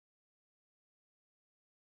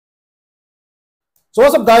So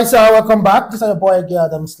what's up, guys? Welcome back. This is your boy again,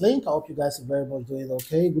 AdamsLink. I hope you guys are very much doing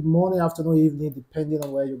okay. Good morning, afternoon, evening, depending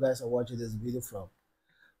on where you guys are watching this video from.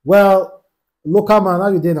 Well, local man, how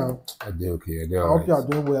you doing now? I do okay. I hope you are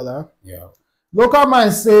doing well, huh? Yeah. Local man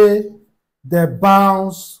say they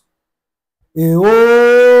bounce a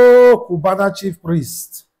whole Cubana chief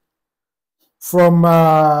priest from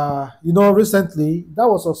recently. That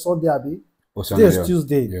was on Sunday, Abi. Today is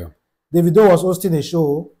Tuesday. Yeah. Davido was hosting a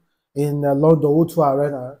show in London O2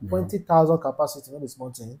 Arena, 20,000 capacity, not this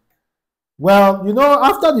mountain. Well,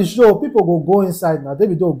 after the show, people will go inside now.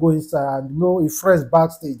 Davido will go inside and, if friends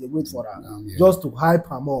backstage, they wait for her just to hype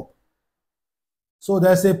him up. So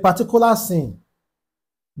there's a particular scene.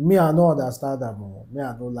 Me, I don't understand them. Me,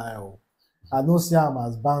 I don't lie. I don't see him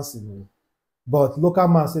as bouncing. But local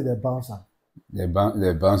man say they bounce him.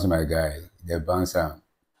 They bounce my guy. They bounce him.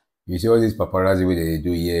 You see all these paparazzi what they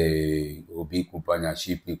do here, Obi Cubana,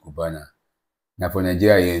 Shipley Cubana. Now for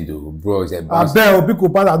Nigeria, you do, bro, they bounce. I bet Obi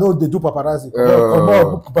Cubana don't they do paparazzi.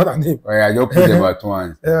 Cubana name. I don't put them at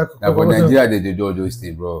once. Now for Nigeria, they do all those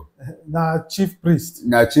things, bro. Now chief priest.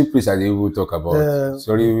 Now chief priest, I didn't even talk about.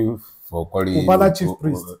 Sorry for calling Cubana chief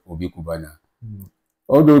priest. Obi Cubana.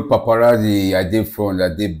 All those paparazzi, I did front, I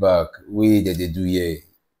did back, way that they do here,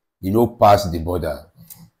 pass the border.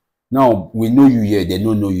 Now, we know you here, they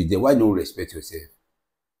don't know you there. Why don't respect yourself?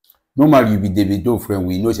 Normally, you be Davido friend,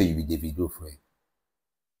 we know say you be Davido friend.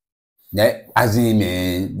 Now, as in,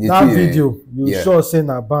 man. That video, sure say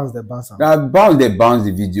na bounce the bounce. Now, bounce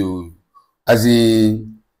the video. As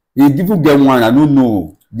in, if people get one, I don't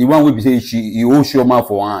know. The one will be say he owes Shoma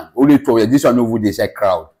for one. Only 12, this one over they say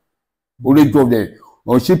crowd. Only 12 them.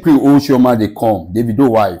 Or she pre owes Shoma, they come. Davido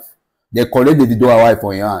wife. They collect Davido wife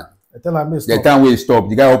for your hand. The time we stop,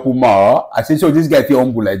 the guy open mouth. I say, so this guy feel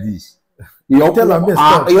humble like this. He open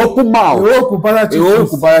mouth. He open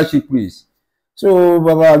Cubana chief priest. So,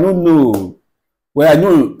 Baba, I don't know. Well, I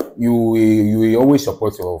know you always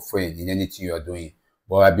support your friend in anything you are doing.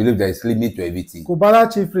 But I believe there is limit to everything. Cubana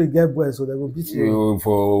chief priest get boy, so they will beat you.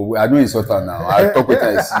 I know insult her now. I talk with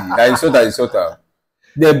her and see. I insult her.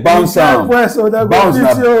 They bounce out. Bounce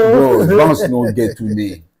bro. Bounce no get too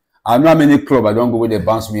late. I know how many clubs I don't go where they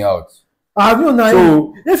bounce me out. Have you now?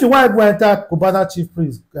 So, if you want to enter Cubana chief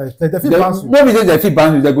priest, they bounce you. Nobody they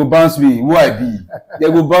bounce me. They go bounce me. Who I be?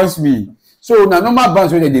 They go bounce me. So now normal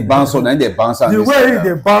bounce when they bounce on, and they bounce out. The way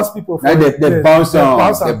they bounce people. Now they bounce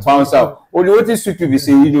out. They bounce out. Only what is sweet to be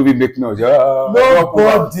saying, we make noise.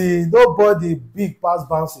 Nobody big pass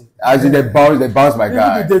bouncing. As in they bounce my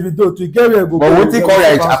guy. Even Davido to get where go. But what you call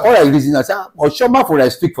it? I call it reason. I say, oh, Shoma for I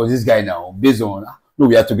speak for this guy now based on. No,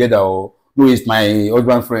 we are together. Oh, no, he's my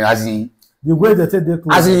husband friend. As in the way they take the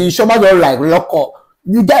clothes. As in Shoma don't like lock up.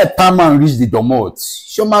 The guy Palman reach the domot.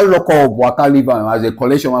 Shoma lock up Waka leave as a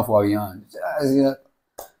collection for your hand. You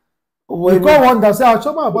can't wonder say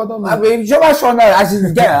Shoma abandon me. I mean Shoma as in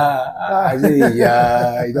the guy. I say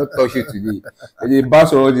yeah, he don't touch you today. They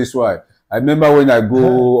bounce all this way. I remember when I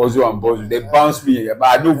go Ozo and Bozo, they bounce me, but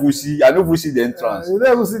I don't see the entrance.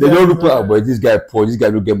 They don't look like, but this guy poor, this guy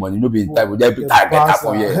don't get money, no be in time, they be get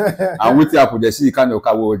for here. And with the they see the kind of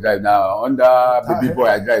car we drive now. Under baby boy,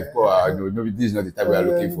 I drive car. No, this is not the type we are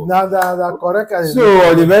looking for. Correct.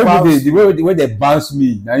 So the very good day, the way they bounce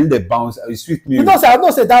me, now they bounce, it sweet me. You know, I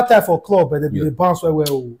don't say that type for club, but they bounce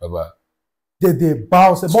well. They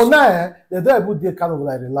bounce, but now they don't even they kind of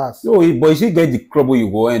like relax. No, but you see, get the club where you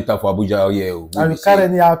go enter for Abuja here. And you carry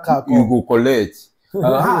any alcohol. You go collect.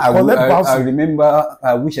 I remember.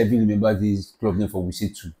 I wish I didn't remember this club name for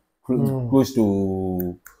Wuse 2, close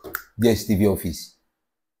to the STV office.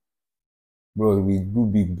 Bro, we do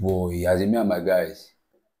big boy as me and my guys,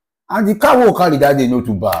 and the car will carry that day not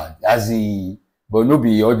too bad but no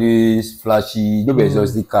be all this flashy, no be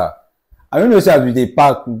exhaust the car. I don't know, sir, they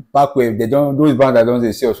park where they don't, those bands that don't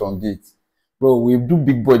they see us on gate. Bro, we do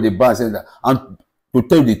big boy, the band says that. And to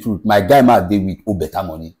tell you the truth, my guy might deal with who better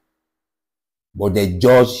money. But they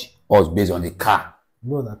judge us based on the car.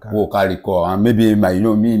 Who carry car. And maybe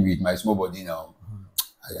me with my small body now.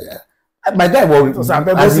 My guy was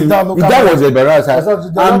embarrassed.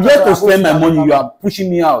 I'm here to spend my money, you are pushing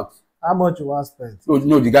me out. How much you want to spend?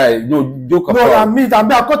 No, the guy, joke about. No, I'm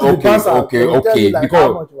cut to the cancer. Okay. Like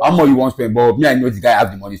because how much you want to spend? But me, I know the guy have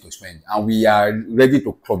the money to spend, and we are ready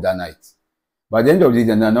to club that night. But at the end of the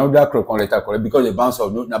day, another club can later collect because the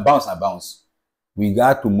bounce. We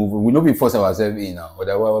got to move. We not be force ourselves in now.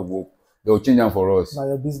 Otherwise, they will change them for us. Now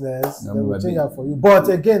your business, they will change them for you. But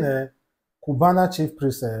again, Cubana chief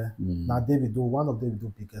priest, now Davido, one of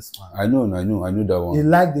Davido's biggest fans. I know that one. He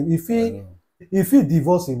liked him. If he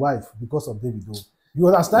divorced his wife because of Davido, You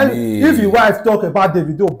understand? Me, if your wife talk about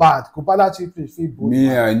Davido bad, Cubana chief priest feel both.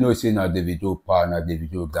 Me, I know say na Davido pa, na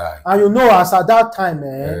Davido guy. And you know, as at that time,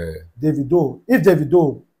 Davido, if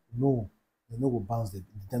Davido, no, they no go bounce.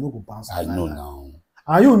 They no go bounce. I know now.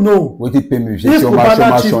 And you know, what they pay me? if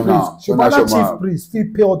Cubana chief priest feel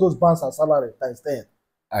pay all those bounce and salary times 10.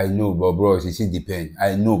 I know, but bro, it still depend.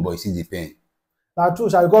 I know, but it still depend. That's true.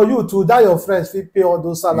 Shall go you to that your friends feel pay all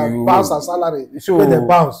those salary, bounce and salary, so, pay the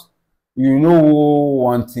bounce. You know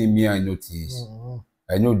one thing me I notice.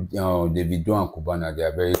 I know Davido and Cubana, they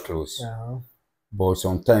are very close. But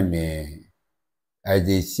sometimes I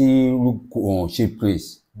they see look on chief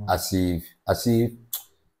priest as if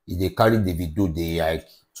they carry Davido, they like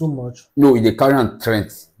too much. No, they carry on trend.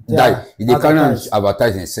 That they carry on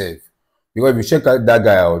advertise himself. Because if you check that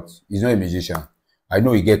guy out, he's not a musician. I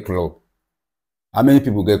know he get club. How many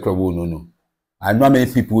people get club? Oh, no. I know how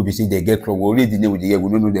many people will be saying they get club. We already know with the year, we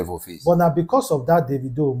don't know them for face. But now because of that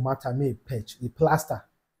Davido matter, me patch, the plaster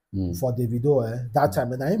for Davido that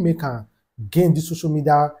time, and I make a gain the social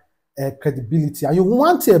media credibility. And you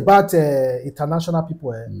want about international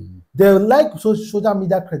people, they like social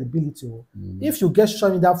media credibility. If you get social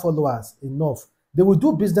media followers enough, they will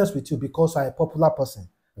do business with you because you are a popular person.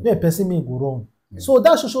 No person may go wrong. So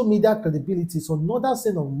that social media credibility is another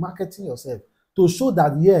sense of marketing yourself to show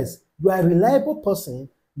that yes, you are a reliable person,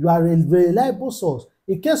 you are a reliable source.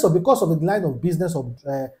 In case of because of the line of business of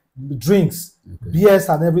drinks, beers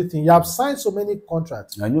and everything, you have signed so many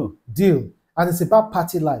contracts. I know. Deal. And it's about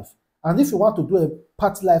party life. And if you want to do a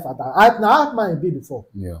party life at that, now hype man be before.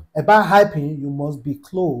 Yeah. About hyping, you must be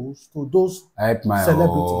close to those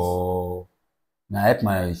celebrities. Now hype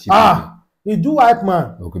man. He do hype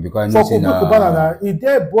man. Okay, because for Cubana, he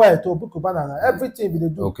did boy to Cubana, everything they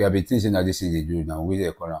do. Okay, I've been thinking that this is they do now. We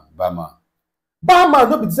they call him barman. Barman,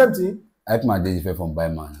 not be the same thing. Hype man they different from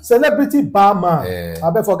barman. Celebrity barman. I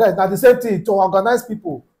bet forget that the same thing to organize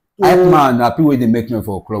people. Hype man, na people they make me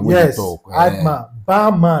for club. Yes, talk. Hype man,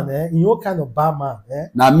 barman. In your kind of barman.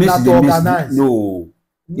 Now miss the organize. No,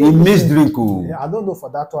 he miss drink. I don't know for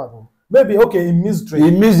that one. Maybe okay, he missed drink.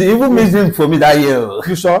 He missed even missed drink for me that year.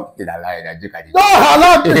 You sure? Did I lie? That joke I did. No,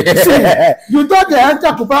 halal. See, you don't enter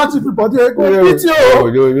Cubana people, they go beat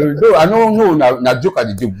you. No, I don't know. Now joke I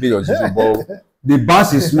did do but the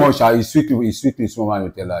bounce is small. It's sweetly small man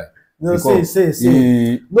will tell lie. No,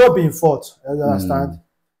 say. No being fault. You understand?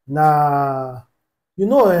 Now, you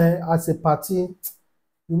know, as a party, you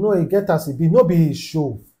know, it get as it be. No be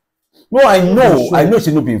show. No, I know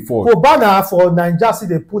she no be fault. Cubana for Nigeria, see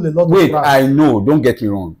they pull a lot of wait, I know, don't get me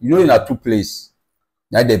wrong. You know, in a two place,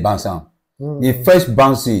 that they bounce on. The first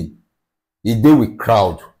bouncing, he deal with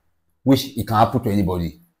crowd, which it can happen to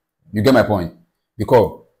anybody. You get my point?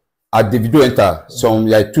 Because at Davido enter, some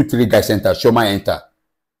like 2-3 guys enter, Shoma enter.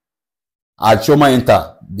 At Shoma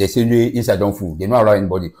enter, they say inside don't fool. They don't allow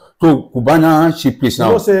anybody. So Cubana she place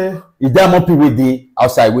now. Is there more people with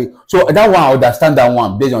outside way? So that one I understand that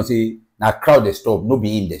one based on say na crowd they stop, no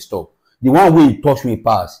be him they stop. The one way he touch me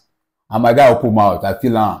pass, and my guy open mouth. I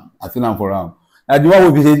feel him for him. And the one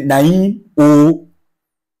way be say na him o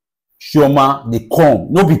Shoma they come,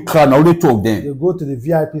 no be crowd, na only 2 of them. They go to the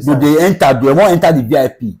VIP. So they enter, they won't enter the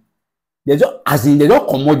VIP. They just as in they don't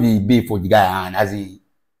commode the bay for the guy and as in.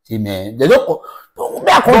 See man, they don't.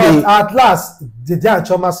 But at last, the day and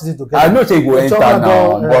Choma sitting together. I know they go enter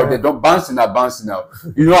now, but they don't bounce now.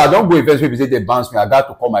 You know, I don't go events where people say they bounce me. I got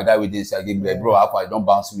to call my guy with this. I give me like, bro, I don't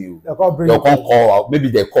bounce me. They'll come call out. Maybe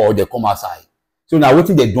they call, they come outside. So now what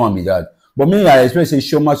they do me that? But me, I expect say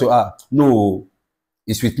Shoma so no,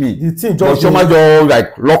 it's with me. The thing just Shoma just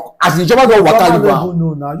like lock. As in Shoma just waka you down.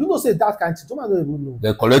 No, now you know say that kind of thing. Shoma don't even know.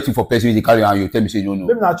 They collect you for person they carry and you tell me say no.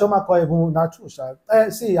 Maybe na Shoma call even na true.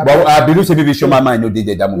 See, but I believe say maybe Shoma man no dey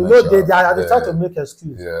there that moment. You know they try to make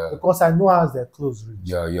excuse because I know how they close reach.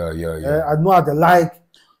 Yeah. I know how they like.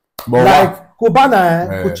 But like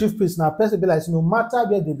Cubana, for chief priest now, person be like no matter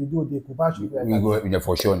where they do, they Cubana should be. We go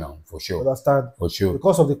for sure now, for sure. Understand? For sure.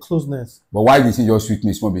 Because of the closeness. But why this is just sweet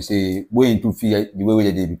me small? Be say way into fear the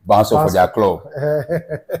way they bounce off for their club.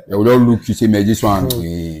 They will not look you say me this one.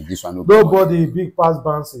 Nobody big pass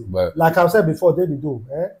bouncing. But like I said before, they do.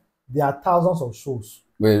 There are thousands of shows.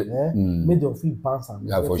 Well, made them feel bouncing.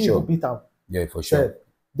 Yeah, for sure. Yeah, for sure.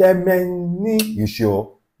 There many. You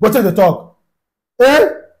sure? What take the talk?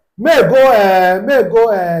 May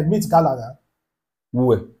go meet Gala now.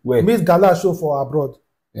 Where? Meet Gala show for abroad.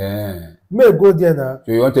 Yeah. May go there now.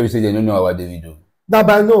 So you want to say they don't know about Davido? Now,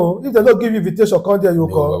 but no, if they don't give you invitation, come there, you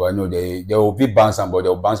come. No, no, they will be bouncing, but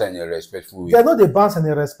they'll bounce in a respectful way. They know they bounce in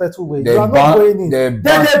a respectful way. You are not going in.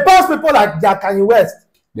 They bounce people like they are Kanye West.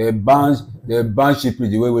 They bounce cheaply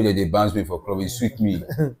the way they bounce me for club. It sweet me.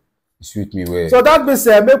 It sweet me well. So that means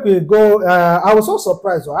make we go. I was so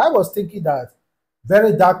surprised. I was thinking that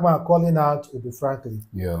VeryDarkMan calling out Obi Franklin.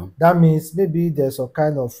 Yeah. That means maybe there's some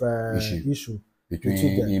kind of issue between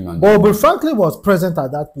him and. But Obi Franklin was present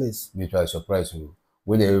at that place. Which was surprised.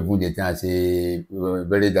 When they even the time say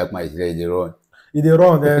VeryDarkMan is ready, they run. If they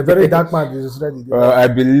run, VeryDarkMan is ready. I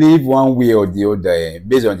believe one way or the other,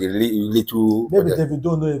 based on the little. Maybe Davido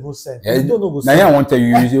don't even send. Now I want to tell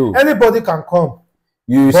you. Anybody can come.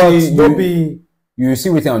 You see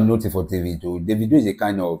waiting on notice for Davido. Davido is a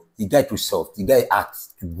kind of the guy too soft. The guy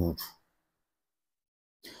acts too good.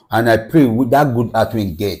 And I pray with that good heart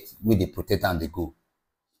we get, with the protect and they go.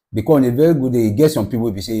 Because on a very good day, you get some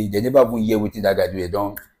people who say they never even hear what that guy do. They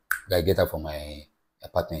don't like get out from my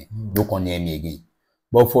apartment. Don't come near me again.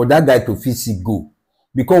 But for that guy to physically go,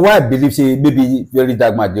 because what I believe say maybe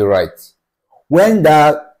VeryDarkMan they right. When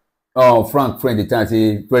that Frank friend the time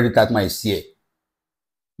say VeryDarkMan is here.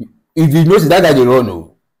 If you notice that guy they run,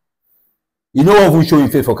 no, you know what will show him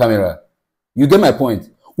face for camera. You get my point.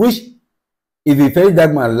 Which if you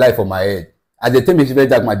VeryDarkMan life on my head, at the time if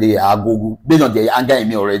VeryDarkMan day, I go based on the anger in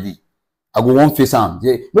me already. I go one face him.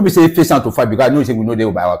 Nobody say face him to fight because I know say we know they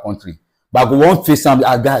by our country. But I go one face him.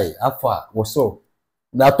 A guy, how far? What's up?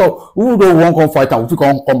 I thought who don't want come fight him? If you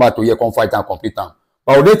come back to here, come fight and complete him.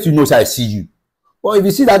 But I'll let you know say I see you. But if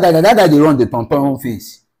you see that guy they run the turn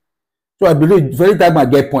face. So I believe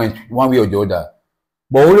VeryDarkMan get point one way or the other.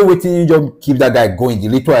 But only waiting you just keep that guy going. The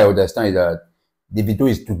little I understand is that Davido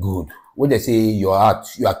is too good. When they say you are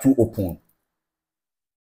too open.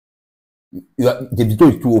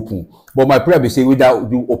 Davido is too open. But my prayer be say without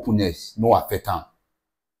do openness, no affect him.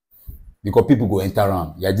 Because people go enter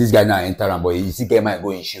him. Yeah, this guy now enter him, but he see guy might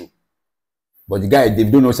go in shoe. But the guy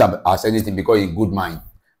Davido knows as anything because he's good mind.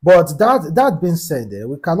 But that being said,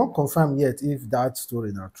 we cannot confirm yet if that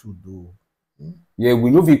story not true though. Yeah, we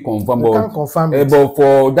know if confirm. We can't confirm it. But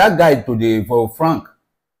for that guy for Frank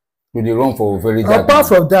to the run for VeryDarkMan. Apart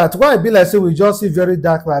from that, why be like say we just see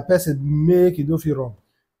VeryDarkMan person make it don't feel wrong?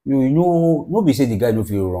 You know, nobody say the guy don't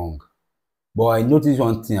feel wrong. But I noticed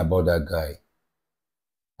one thing about that guy.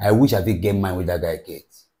 I wish I did get mine with that guy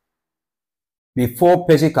gets. Before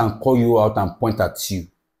person can call you out and point at you.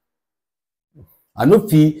 I no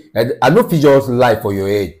feel just lie for your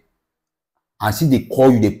head. And see they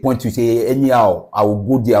call you, they point you, say anyhow, I will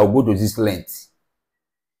go there, I will go to this length.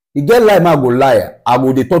 You get lie, man, I go lie. I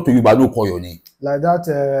go they talk to you, but I don't call your name. Like that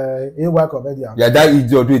AY comedian. Yeah, that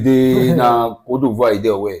idiot with the now Cote d'Ivoire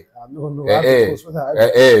there away. No.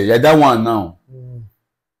 Yeah, that one now.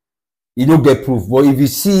 You don't get proof. But if you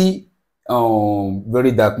see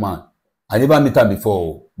VeryDarkMan, I never met him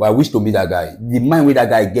before, but I wish to meet that guy. The mind where that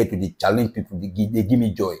guy get to the challenge people, they give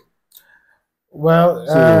me joy. Well,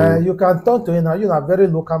 so, you can talk to him now. You're a very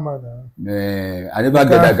local man. I never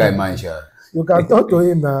get that guy mind, sure. You can talk to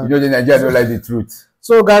him now. You know the Nigerians don't like the truth.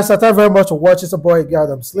 So, guys, thank you very much for watching. It's a boy,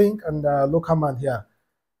 Adam Slink, and local man here.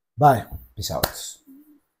 Bye. Peace out.